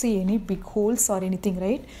not see any big holes or anything,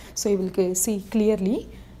 right? So you will see clearly.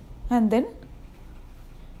 And then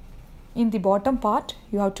in the bottom part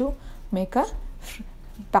you have to make a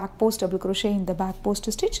back post double crochet in the back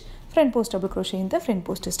post stitch, front post double crochet in the front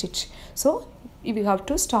post stitch. So you have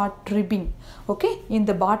to start ribbing. Okay, in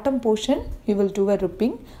the bottom portion you will do a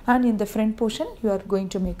ribbing, and in the front portion you are going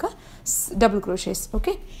to make a double crochets.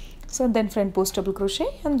 Okay, so then front post double crochet,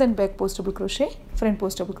 and then back post double crochet, front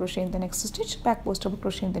post double crochet in the next stitch, back post double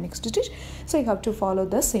crochet in the next stitch. So you have to follow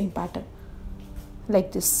the same pattern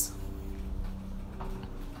like this.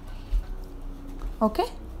 Okay,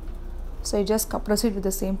 so you just proceed with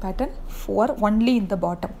the same pattern for only in the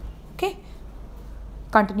bottom. Okay,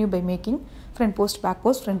 continue by making front post, back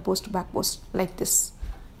post, front post, back post like this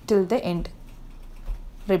till the end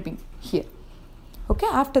ribbing here. Okay,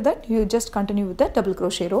 after that you just continue with the double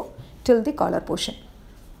crochet row till the collar portion,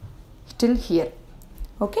 till here.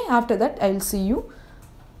 Okay, after that I will see you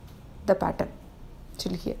the pattern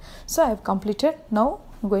till here. So I have completed. Now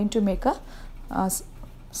I am going to make a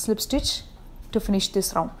slip stitch to finish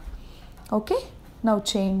this round. Okay, now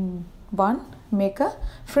chain 1, make a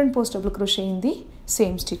front post double crochet in the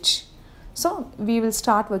same stitch. So we will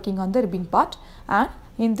start working on the ribbing part, and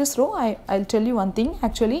in this row I'll tell you one thing.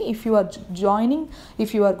 Actually, if you are joining,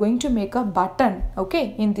 if you are going to make a button,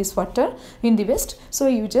 okay, in this sweater, in the vest, so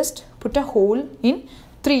you just put a hole in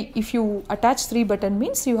 3. If you attach 3 button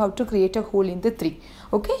means you have to create a hole in the 3,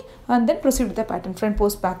 okay, and then proceed with the pattern. Front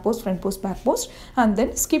post, back post, front post, back post, and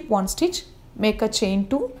then skip 1 stitch, make a chain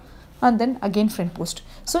 2, and then again front post.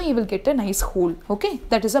 So you will get a nice hole, okay,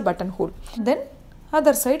 that is a button hole. Then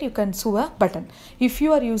other side you can sew a button. If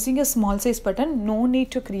you are using a small size button, no need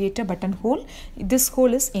to create a button hole. This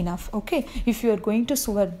hole is enough, okay. If you are going to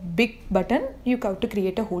sew a big button, you have to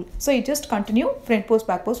create a hole. So you just continue front post,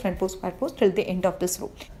 back post, front post, back post till the end of this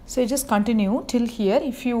row. So you just continue till here.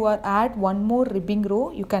 If you are add one more ribbing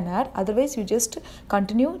row, you can add, otherwise you just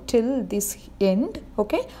continue till this end,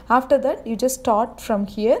 okay. After that you just start from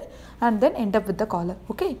here and then end up with the collar,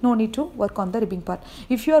 okay. No need to work on the ribbing part.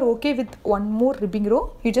 If you are okay with one more ribbing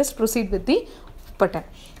row, you just proceed with the button.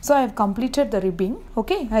 So I have completed the ribbing,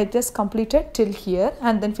 okay. I just completed till here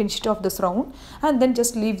and then finished off this round, and then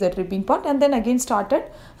just leave that ribbing part, and then again started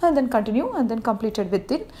and then continue and then completed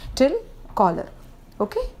with it till collar,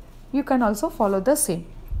 okay. You can also follow the same,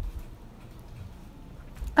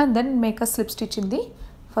 and then make a slip stitch in the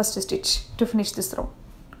first stitch to finish this row.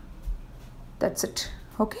 That's it,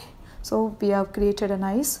 okay. So we have created a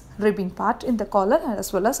nice ribbing part in the collar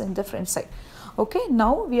as well as in the front side, okay.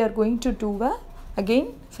 Now we are going to do a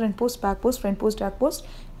again front post, back post, front post, back post.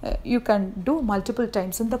 You can do multiple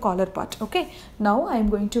times in the collar part, okay. Now I am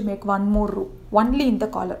going to make one more row only in the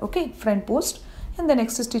collar, okay. Front post, and the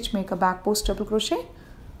next stitch make a back post double crochet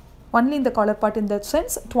only in the collar part. In that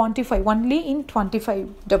sense, 25, only in 25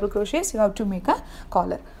 double crochets you have to make a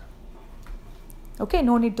collar, okay.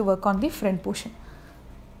 No need to work on the front portion.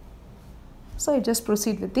 So you just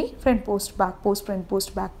proceed with the front post, back post, front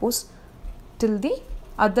post, back post till the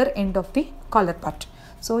other end of the collar part.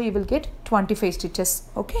 So you will get 25 stitches,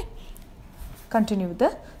 okay. Continue with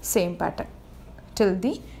the same pattern till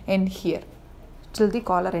the end here, till the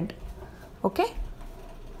collar end, okay.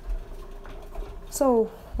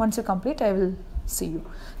 So once you complete, I will see you.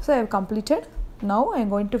 So I have completed. Now I am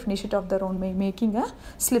going to finish it off the round by making a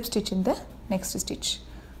slip stitch in the next stitch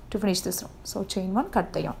to finish this round. So chain 1,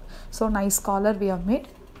 cut the yarn. So nice collar we have made.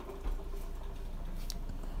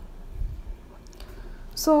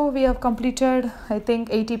 So we have completed, I think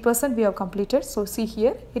 80% we have completed. So see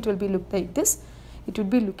here, it will be look like this. It will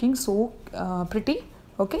be looking so pretty,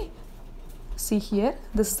 okay. See here,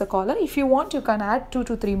 this is the collar. If you want, you can add 2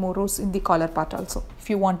 to 3 more rows in the collar part also, if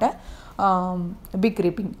you want a big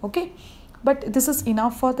ribbing, okay. But this is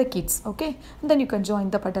enough for the kids, okay. And then you can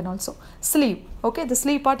join the button also. Sleeve, okay. The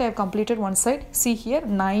sleeve part I have completed one side. See here,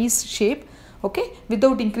 nice shape, okay.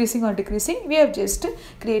 Without increasing or decreasing, we have just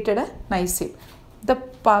created a nice shape. The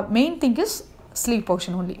main thing is sleeve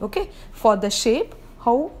portion only, okay. For the shape,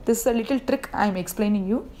 how, this is a little trick I am explaining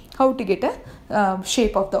you, how to get a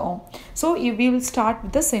shape of the arm. So we will start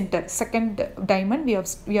with the center, second diamond.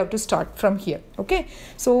 We have to start from here, okay.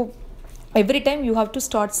 So every time you have to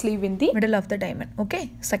start sleeve in the middle of the diamond,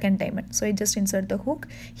 okay, second diamond. So you just insert the hook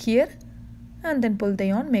here and then pull the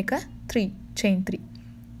yarn, make a 3, chain 3.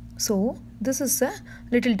 So this is a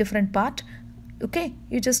little different part, okay.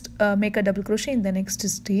 You just make a double crochet in the next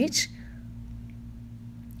stitch.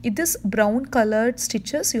 In this brown colored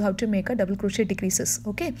stitches, you have to make a double crochet decreases,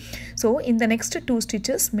 okay. So in the next 2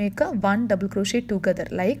 stitches, make a 1 double crochet together,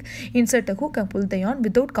 like insert a hook and pull the yarn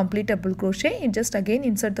without complete double crochet. You just again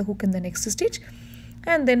insert the hook in the next stitch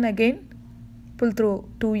and then again pull through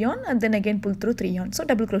 2 yarn and then again pull through 3 yarn. So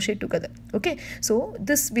double crochet together, okay. So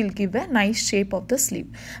this will give a nice shape of the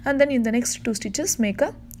sleeve. And then in the next 2 stitches, make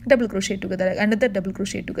a double crochet together, another double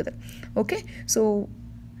crochet together, okay. So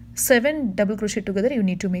 7 double crochet together you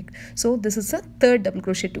need to make. So this is a third double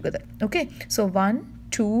crochet together, okay. So 1,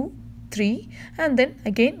 2, 3 and then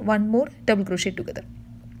again 1 more double crochet together.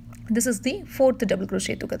 This is the fourth double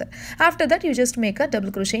crochet together. After that you just make a double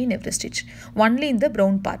crochet in every stitch, only in the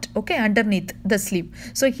brown part, okay, underneath the sleeve.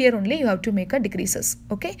 So here only you have to make a decreases,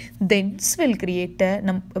 okay. Then this will create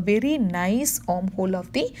a very nice armhole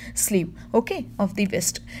of the sleeve, okay, of the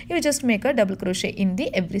vest. You just make a double crochet in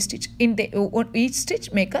the every stitch. In the each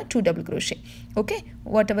stitch make a 2 double crochet, okay,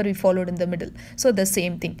 whatever we followed in the middle. So the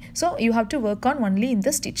same thing. So you have to work on only in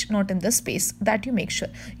the stitch, not in the space, that you make sure.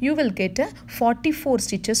 You will get a 44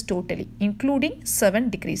 stitches totally, including 7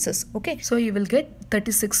 decreases, okay. So you will get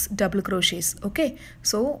 36 double crochets, okay.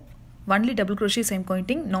 So only double crochets I am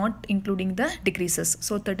counting, not including the decreases.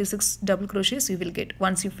 So 36 double crochets you will get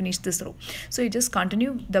once you finish this row. So you just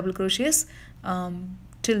continue double crochets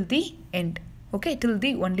till the end, okay, till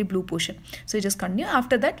the only blue portion. So you just continue.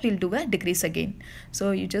 After that we'll do a decrease again.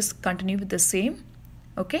 So you just continue with the same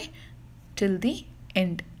okay, till the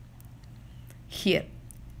end. Here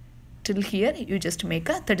till here you just make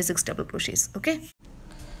a 36 double crochets. Okay,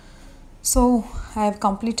 so I have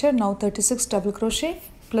completed now 36 double crochet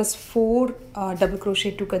plus 4 double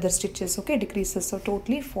crochet together stitches, okay, decreases. So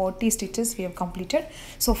totally 40 stitches we have completed.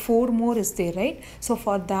 So 4 more is there, right? So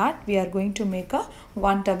for that we are going to make a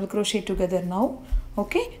 1 double crochet together now.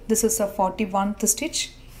 Okay, this is a 41st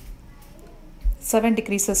stitch, 7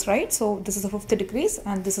 decreases, right? So this is the 5th decrease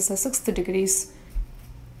and this is a 6th decrease,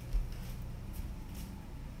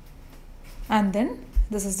 and then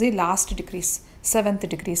this is the last decrease, 7th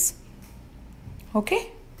decrease.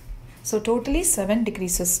 Okay, so totally 7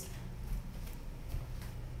 decreases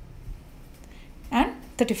and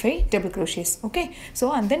 35 double crochets. Okay,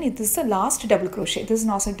 so and then it is the last double crochet. This is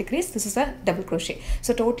not a decrease, this is a double crochet.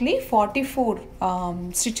 So totally 44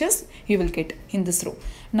 stitches you will get in this row.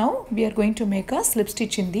 Now we are going to make a slip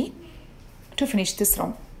stitch in the to finish this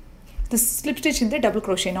round. This slip stitch in the double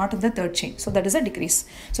crochet, not in the third chain. So that is a decrease.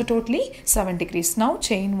 So totally 7 decrease. Now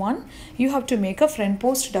chain 1, you have to make a front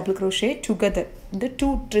post double crochet together, the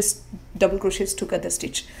 2 double crochets together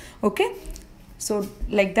stitch. Okay, so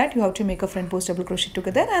like that you have to make a front post double crochet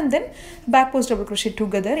together and then back post double crochet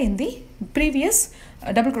together in the previous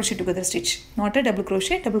double crochet together stitch, not a double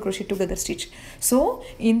crochet together stitch. So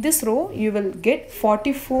in this row you will get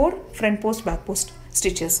 44 front post back post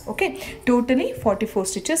stitches. Okay, totally 44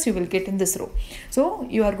 stitches you will get in this row. So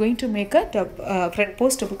you are going to make a front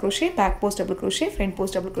post double crochet, back post double crochet, front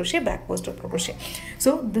post double crochet, back post double crochet.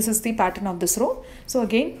 So this is the pattern of this row. So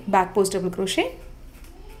again back post double crochet,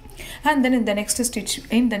 and then in the next stitch,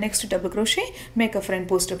 in the next double crochet, make a front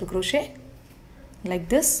post double crochet like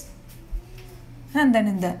this, and then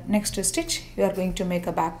in the next stitch you are going to make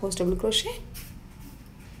a back post double crochet,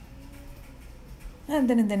 and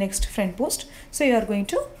then in the next front post. So you are going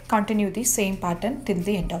to continue the same pattern till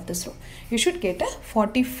the end of this row. You should get a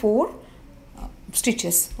 44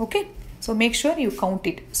 stitches. Okay, so make sure you count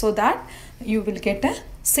it so that you will get a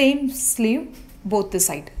same sleeve both the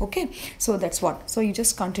side. Okay, so that's what. So you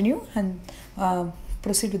just continue and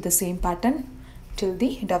proceed with the same pattern till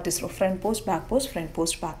the end of this row. Front post, back post, front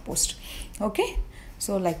post, back post. Okay,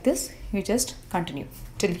 so like this you just continue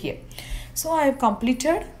till here. So I have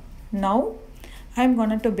completed. Now I am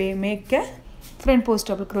going to make a front post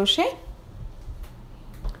double crochet,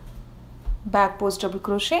 back post double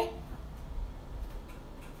crochet,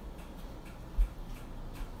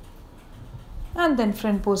 and then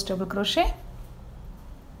front post double crochet,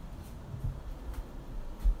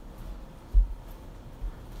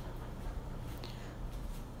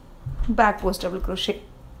 back post double crochet.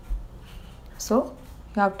 So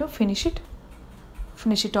you have to finish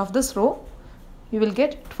it off this row. You will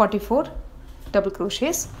get 44 double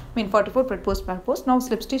crochets, 44 front post back post. Now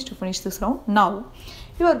slip stitch to finish this round. Now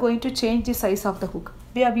you are going to change the size of the hook.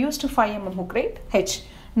 We have used 5 mm hook, right? H.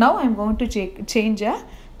 Now I am going to change a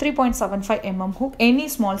 3.75 mm hook, any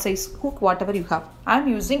small size hook, whatever you have. I am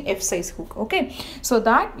using F size hook. Okay, so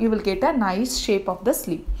that you will get a nice shape of the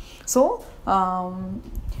sleeve. So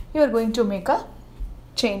you are going to make a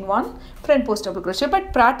chain 1 front post double crochet,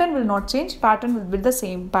 but pattern will not change. Pattern will be the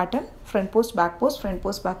same pattern, front post back post, front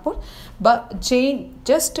post back post, but chain,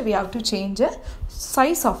 just we have to change a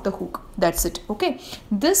size of the hook, that's it. Okay,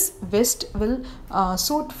 this vest will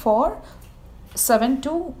suit for 7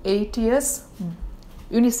 to 8 years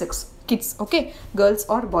unisex kids. Okay, girls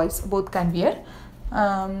or boys both can wear.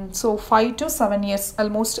 So 5 to 7 years,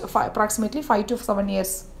 almost approximately 5 to 7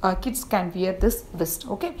 years kids can wear this vest.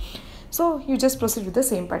 Okay, so you just proceed with the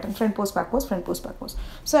same pattern, front post back post, front post back post.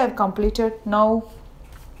 So I have completed. Now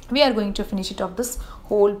we are going to finish it off this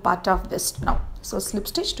whole part of vest now. So slip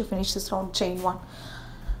stitch to finish this round, chain 1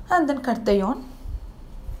 and then cut the yarn.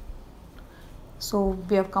 So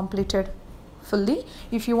we have completed fully.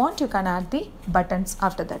 If you want, you can add the buttons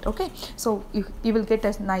after that. Okay, so you will get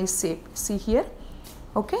a nice shape. See here.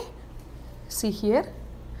 Okay, see here,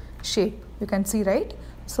 shape, you can see, right?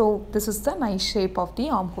 So this is the nice shape of the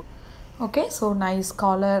armhole. Okay, so nice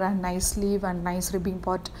collar and nice sleeve and nice ribbing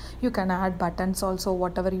part. You can add buttons also,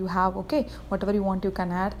 whatever you have. Okay, whatever you want you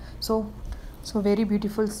can add. So very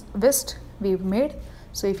beautiful vest we've made.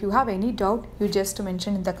 So if you have any doubt, you just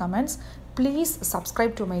mention in the comments. Please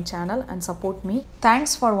subscribe to my channel and support me.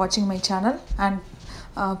 Thanks for watching my channel, and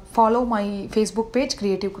follow my Facebook page,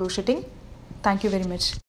 Creative Crocheting. Thank you very much.